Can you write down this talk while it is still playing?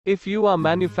If you are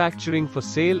manufacturing for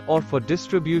sale or for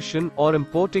distribution or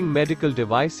importing medical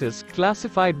devices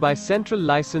classified by Central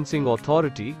Licensing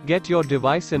Authority, get your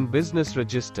device and business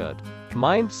registered.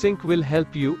 MindSync will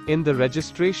help you in the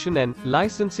registration and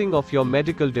licensing of your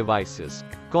medical devices.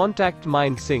 Contact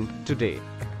MindSync today.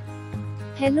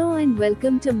 Hello and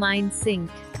welcome to MindSync.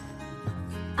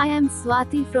 I am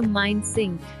Swati from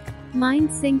MindSync.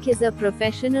 MindSync is a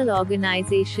professional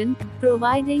organization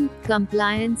providing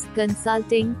compliance,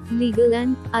 consulting, legal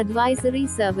and advisory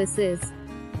services.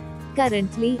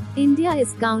 Currently, India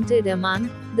is counted among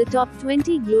the top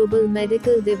 20 global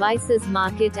medical devices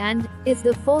market and is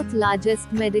the fourth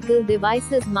largest medical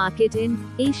devices market in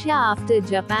Asia after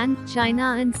Japan,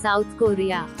 China and South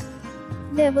Korea.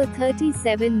 There were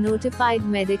 37 notified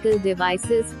medical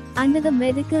devices under the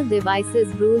Medical Devices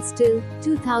Rules till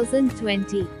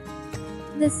 2020.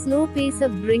 The slow pace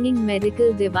of bringing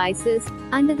medical devices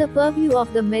under the purview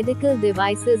of the Medical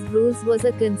Devices Rules was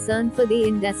a concern for the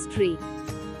industry.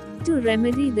 To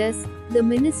remedy this, the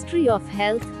Ministry of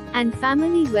Health and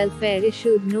Family Welfare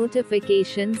issued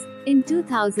notifications in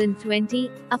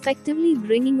 2020, effectively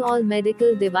bringing all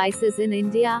medical devices in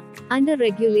India under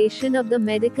regulation of the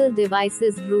Medical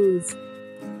Devices Rules.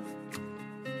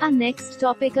 Our next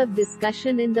topic of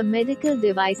discussion in the Medical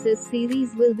Devices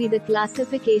series will be the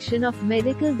classification of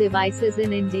medical devices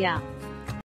in India.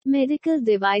 Medical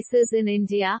devices in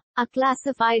India are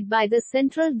classified by the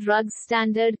Central Drugs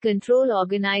Standard Control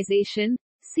Organization,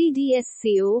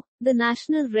 CDSCO, the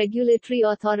National Regulatory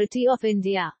Authority of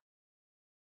India.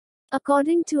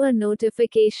 According to a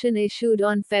notification issued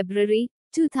on February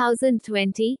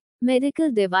 2020,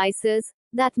 medical devices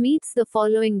that meets the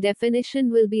following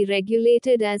definition will be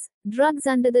regulated as drugs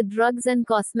under the Drugs and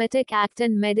Cosmetic Act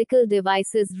and Medical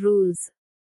Devices Rules.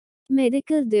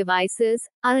 Medical devices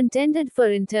are intended for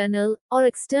internal or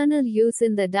external use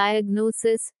in the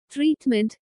diagnosis,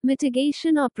 treatment,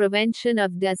 mitigation or prevention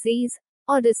of disease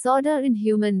or disorder in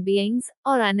human beings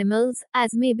or animals,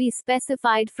 as may be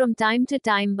specified from time to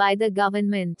time by the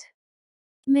government.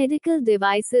 Medical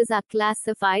devices are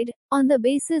classified on the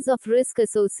basis of risk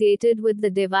associated with the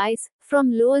device,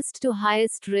 from lowest to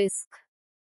highest risk.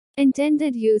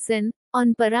 Intended use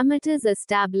on parameters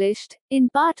established in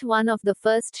Part 1 of the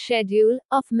first schedule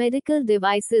of Medical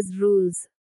Devices Rules.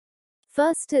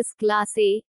 First is Class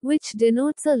A, which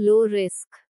denotes a low risk.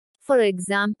 For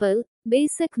example,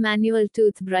 basic manual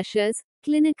toothbrushes,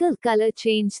 clinical color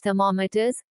change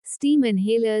thermometers, steam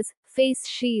inhalers, face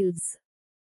shields.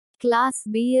 Class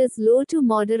B is low to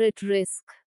moderate risk,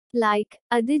 like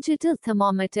a digital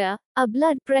thermometer, a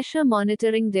blood pressure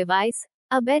monitoring device,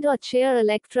 a bed or chair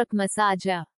electric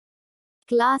massager.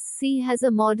 Class C has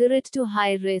a moderate to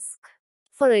high risk.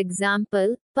 For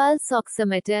example, pulse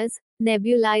oximeters,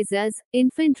 nebulizers,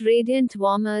 infant radiant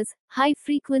warmers,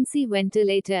 high-frequency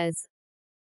ventilators.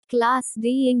 Class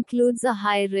D includes a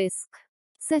high risk,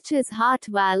 such as heart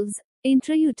valves,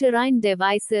 intrauterine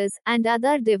devices, and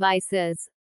other devices.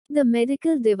 The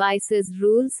Medical Devices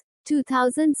Rules,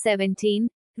 2017,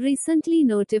 recently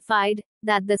notified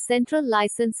that the Central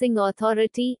Licensing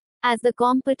Authority, as the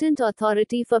competent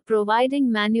authority for providing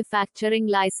manufacturing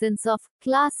license of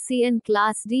Class C and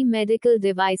Class D medical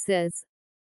devices,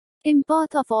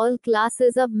 import of all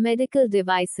classes of medical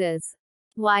devices,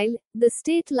 while the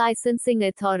state licensing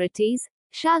authorities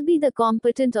shall be the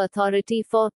competent authority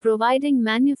for providing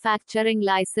manufacturing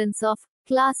license of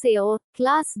Class A or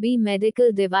Class B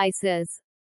medical devices.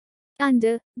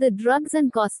 Under the Drugs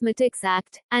and Cosmetics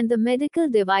Act and the Medical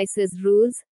Devices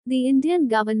Rules, the Indian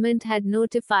government had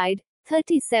notified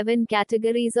 37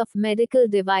 categories of medical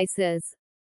devices.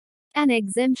 An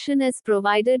exemption is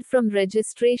provided from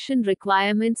registration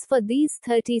requirements for these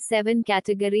 37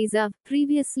 categories of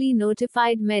previously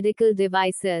notified medical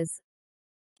devices.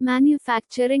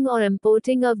 Manufacturing or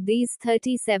importing of these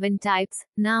 37 types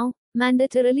now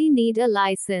mandatorily need a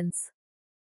license.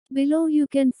 Below you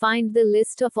can find the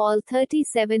list of all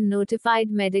 37 notified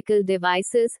medical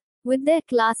devices, with their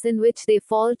class in which they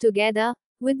fall together,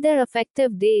 with their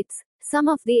effective dates. Some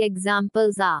of the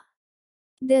examples are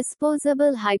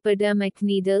disposable hypodermic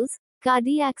needles,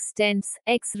 cardiac stents,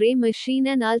 X-ray machine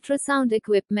and ultrasound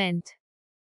equipment.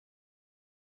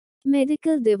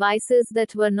 Medical devices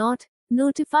that were not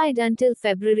notified until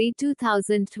February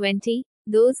 2020,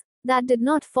 those that did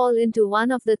not fall into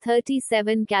one of the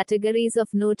 37 categories of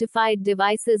notified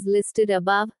devices listed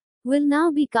above, will now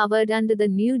be covered under the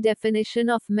new definition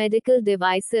of medical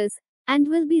devices, and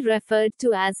will be referred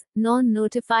to as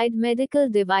non-notified medical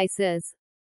devices.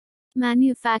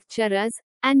 Manufacturers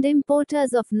and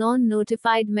importers of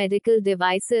non-notified medical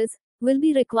devices will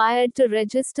be required to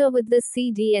register with the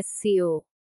CDSCO.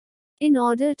 in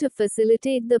order to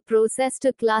facilitate the process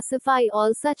to classify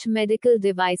all such medical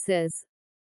devices.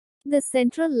 The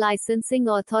Central Licensing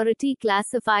Authority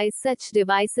classifies such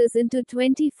devices into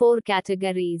 24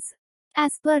 categories.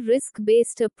 As per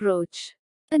risk-based approach,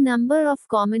 a number of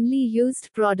commonly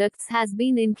used products has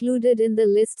been included in the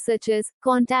list, such as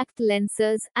contact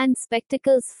lenses and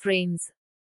spectacles frames.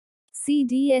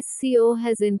 CDSCO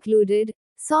has included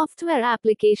software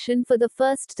application for the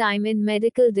first time in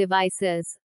medical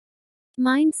devices.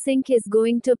 MindSync is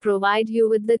going to provide you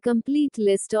with the complete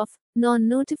list of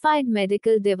non-notified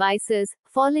medical devices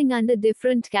falling under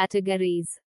different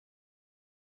categories.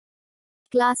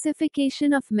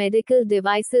 Classification of medical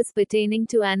devices pertaining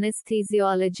to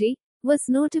anesthesiology was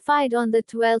notified on the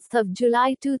 12th of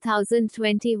July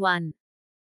 2021.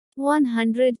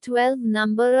 112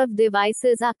 number of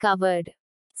devices are covered.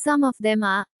 Some of them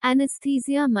are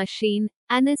anesthesia machine,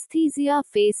 anesthesia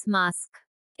face mask,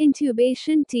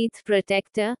 intubation teeth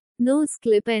protector, nose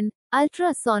clip-in,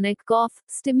 ultrasonic cough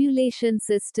stimulation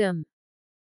system.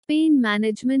 Pain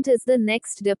management is the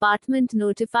next department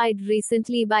notified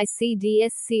recently by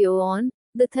CDSCO on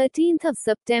the 13th of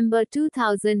September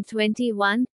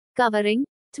 2021, covering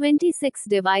 26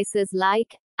 devices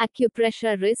like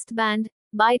acupressure wristband,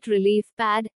 bite relief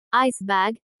pad, ice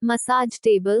bag, massage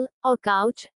table or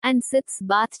couch, and sits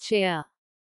bath chair.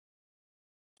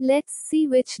 Let's see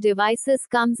which devices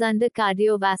comes under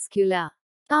cardiovascular.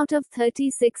 Out of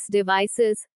 36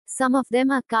 devices, some of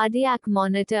them are cardiac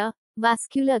monitor,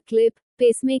 vascular clip,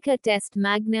 pacemaker test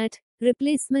magnet,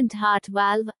 replacement heart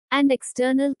valve, and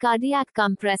external cardiac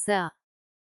compressor.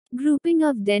 Grouping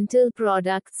of dental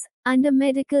products under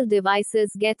medical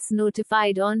devices gets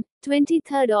notified on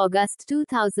 23 August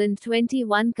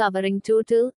 2021, covering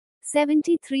total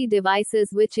 73 devices,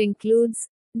 which includes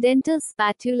dental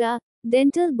spatula,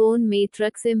 dental bone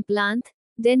matrix implant,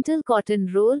 dental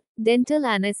cotton roll, dental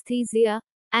anesthesia,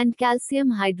 and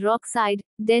calcium hydroxide,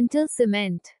 dental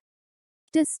cement.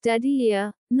 To study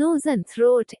ear, nose and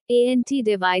throat, ENT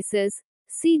devices,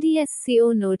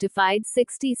 CDSCO notified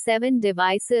 67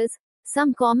 devices.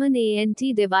 Some common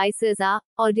ENT devices are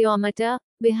audiometer,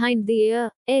 behind the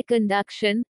ear, air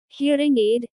conduction, hearing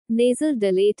aid, nasal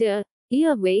dilator,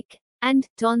 ear wick, and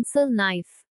tonsil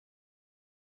knife.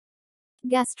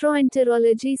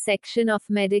 Gastroenterology section of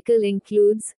medical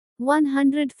includes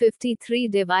 153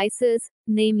 devices,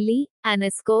 namely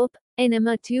anoscope,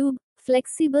 enema tube,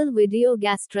 flexible video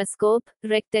gastroscope,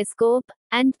 rectoscope,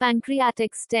 and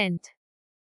pancreatic stent.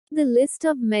 The list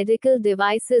of medical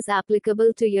devices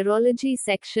applicable to urology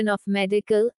section of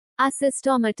medical are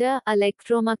cystometer,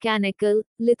 electromechanical,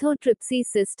 lithotripsy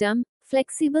system,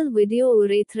 flexible video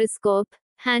urethroscope,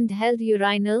 handheld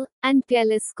urinal, and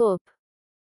pieloscope.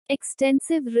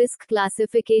 Extensive risk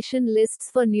classification lists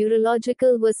for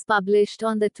neurological was published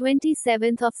on the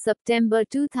 27th of September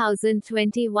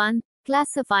 2021,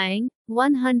 classifying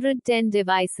 110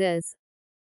 devices.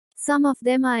 Some of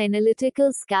them are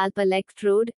analytical scalp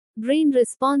electrode, brain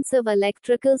responsive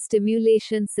electrical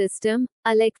stimulation system,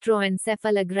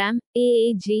 electroencephalogram,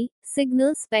 EEG,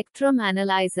 signal spectrum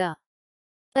analyzer,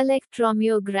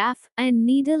 electromyograph, and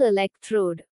needle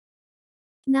electrode.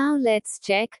 Now let's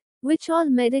check which all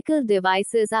medical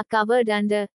devices are covered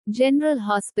under general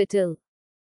hospital.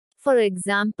 For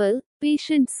example,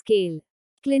 patient scale,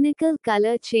 clinical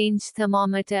color change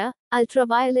thermometer,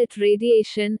 ultraviolet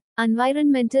radiation,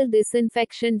 environmental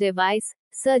disinfection device,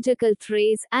 surgical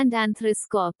trays, and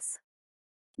anthroscopes.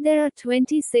 There are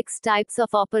 26 types of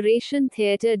operation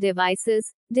theater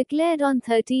devices, declared on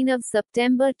 13 of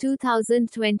September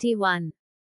 2021.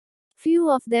 Few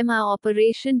of them are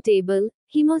operation table,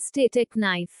 hemostatic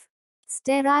knife,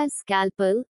 sterile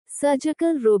scalpel,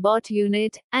 surgical robot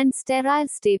unit, and sterile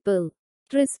staple.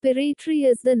 Respiratory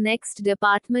is the next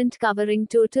department, covering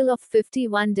total of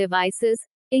 51 devices,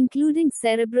 including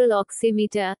cerebral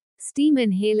oximeter, steam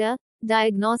inhaler,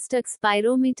 diagnostic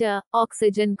spirometer,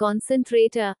 oxygen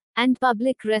concentrator, and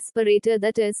public respirator,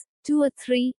 that is, 2 or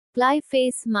 3 ply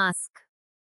face mask.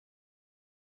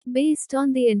 Based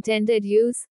on the intended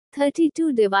use,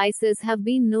 32 devices have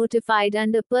been notified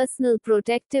under personal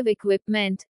protective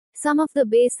equipment. Some of the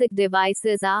basic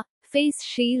devices are face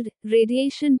shield,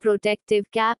 radiation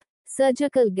protective cap,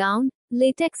 surgical gown,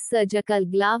 latex surgical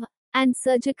glove, and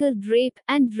surgical drape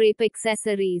and drape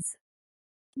accessories.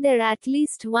 There are at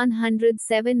least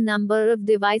 107 number of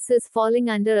devices falling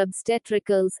under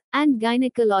obstetricals and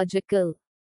gynecological.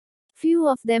 Few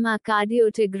of them are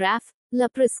cardiotograph,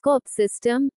 laparoscope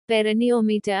system,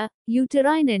 peroneometer,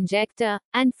 uterine injector,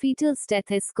 and fetal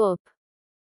stethoscope.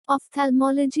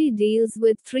 Ophthalmology deals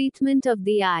with treatment of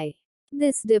the eye.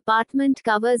 This department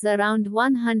covers around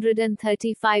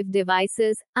 135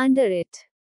 devices under it.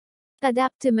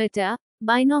 Adaptometer,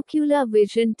 binocular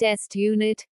vision test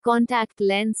unit, contact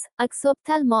lens,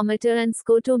 exophthalmometer and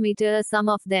scotometer are some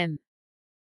of them.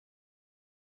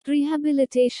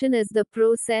 Rehabilitation is the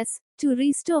process to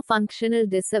restore functional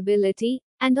disability,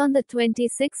 and on the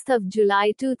 26th of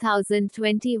July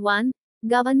 2021,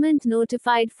 government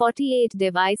notified 48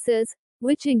 devices,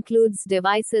 which includes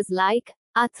devices like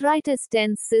arthritis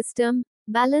tense system,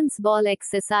 balance ball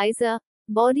exerciser,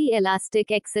 body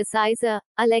elastic exerciser,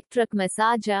 electric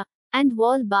massager, and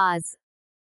wall bars.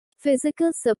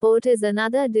 Physical support is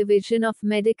another division of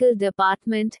medical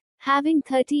department, having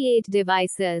 38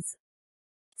 devices.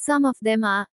 Some of them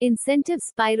are incentive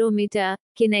spirometer,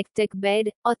 kinetic bed,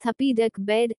 orthopedic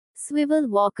bed, swivel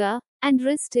walker, and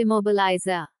wrist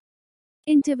immobilizer.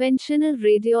 Interventional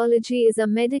radiology is a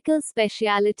medical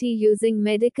specialty using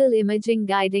medical imaging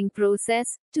guiding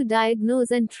process to diagnose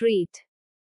and treat.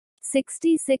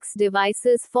 66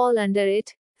 devices fall under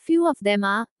it. Few of them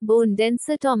are bone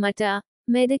densitometer,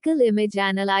 medical image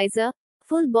analyzer,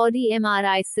 full body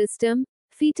MRI system,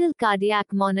 fetal cardiac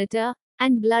monitor,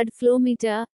 and blood flow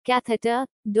meter, catheter,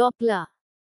 Doppler.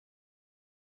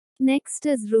 Next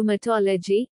is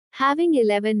rheumatology, having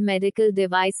 11 medical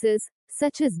devices,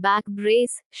 such as back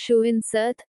brace, shoe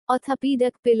insert,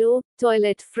 orthopedic pillow,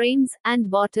 toilet frames and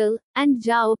bottle, and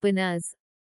jar openers.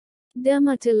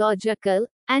 Dermatological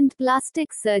and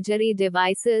plastic surgery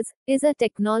devices is a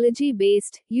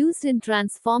technology-based, used in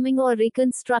transforming or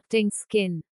reconstructing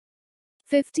skin.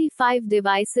 55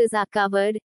 devices are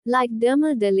covered, like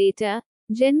dermal dilator,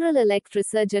 general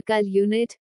electrosurgical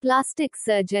unit, plastic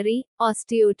surgery,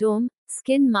 osteotome,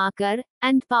 skin marker,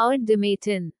 and powered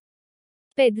dermatin.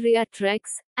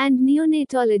 Pediatrics and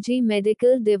neonatology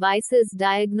medical devices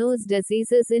diagnose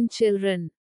diseases in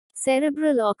children.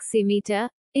 Cerebral oximeter,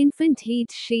 infant heat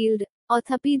shield,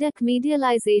 orthopedic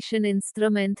medialization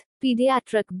instrument,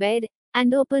 pediatric bed,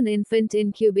 and open infant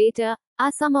incubator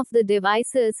are some of the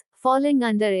devices falling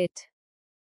under it.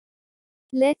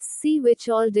 Let's see which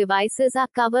all devices are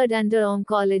covered under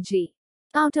oncology.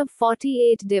 Out of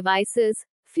 48 devices,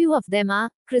 few of them are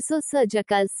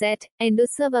crysosurgical set,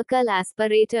 endocervical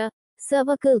aspirator,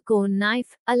 cervical cone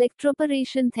knife,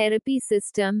 electroporation therapy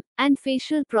system, and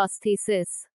facial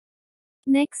prosthesis.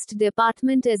 Next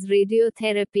department is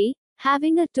radiotherapy,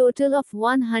 having a total of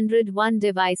 101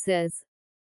 devices.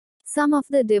 Some of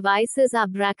the devices are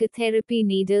brachytherapy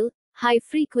needle,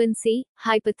 high-frequency,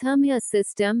 hypothermia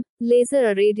system,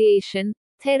 laser irradiation,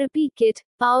 therapy kit,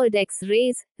 powered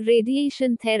X-rays,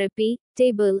 radiation therapy,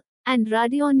 table, and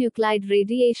radionuclide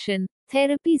radiation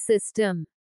therapy system.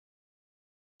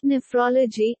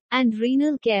 Nephrology and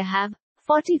renal care have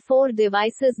 44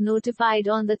 devices notified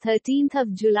on the 13th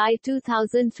of July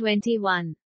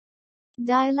 2021.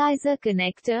 Dialyzer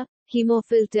connector,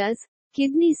 hemofilters,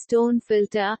 kidney stone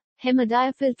filter,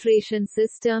 hemodiafiltration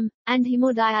system, and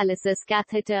hemodialysis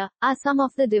catheter are some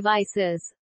of the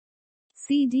devices.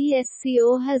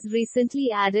 CDSCO has recently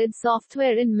added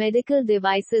software in medical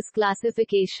devices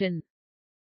classification.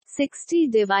 60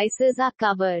 devices are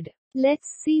covered. Let's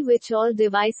see which all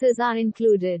devices are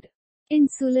included.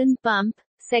 Insulin pump,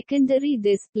 secondary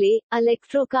display,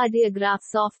 electrocardiograph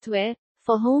software,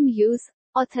 for home use,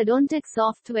 orthodontic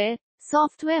software,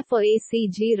 software for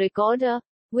ECG recorder,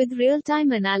 with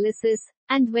real-time analysis,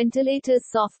 and ventilators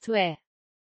software.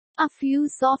 A few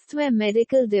software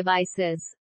medical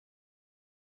devices.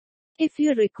 If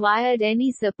you required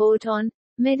any support on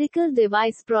medical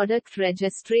device product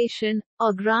registration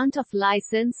or grant of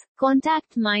license,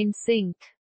 contact mindsync.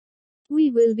 We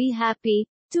will be happy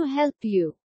to help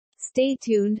you. Stay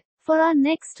tuned for our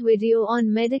next video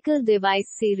on medical device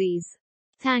series.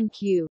 Thank you.